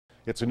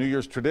It's a New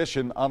Year's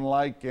tradition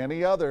unlike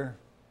any other.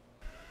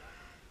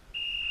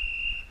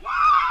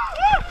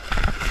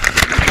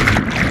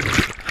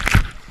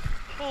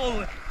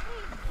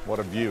 What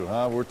a view,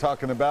 huh? We're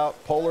talking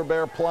about polar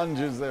bear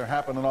plunges. They're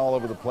happening all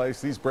over the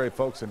place. These brave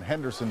folks in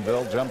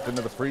Hendersonville jumped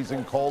into the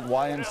freezing cold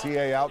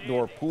YMCA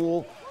outdoor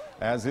pool,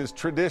 as is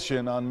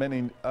tradition on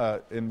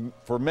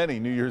for many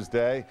New Year's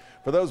Day.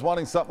 For those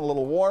wanting something a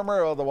little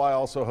warmer, the Y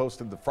also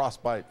hosted the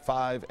Frostbite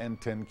 5 and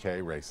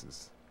 10K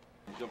races.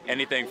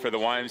 Anything for the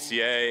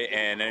YMCA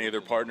and any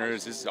other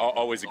partners is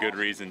always a good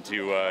reason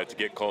to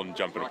get cold and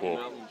jump in a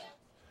pool.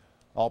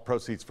 All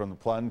proceeds from the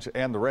plunge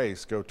and the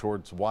race go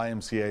towards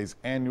YMCA's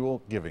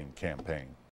annual giving campaign.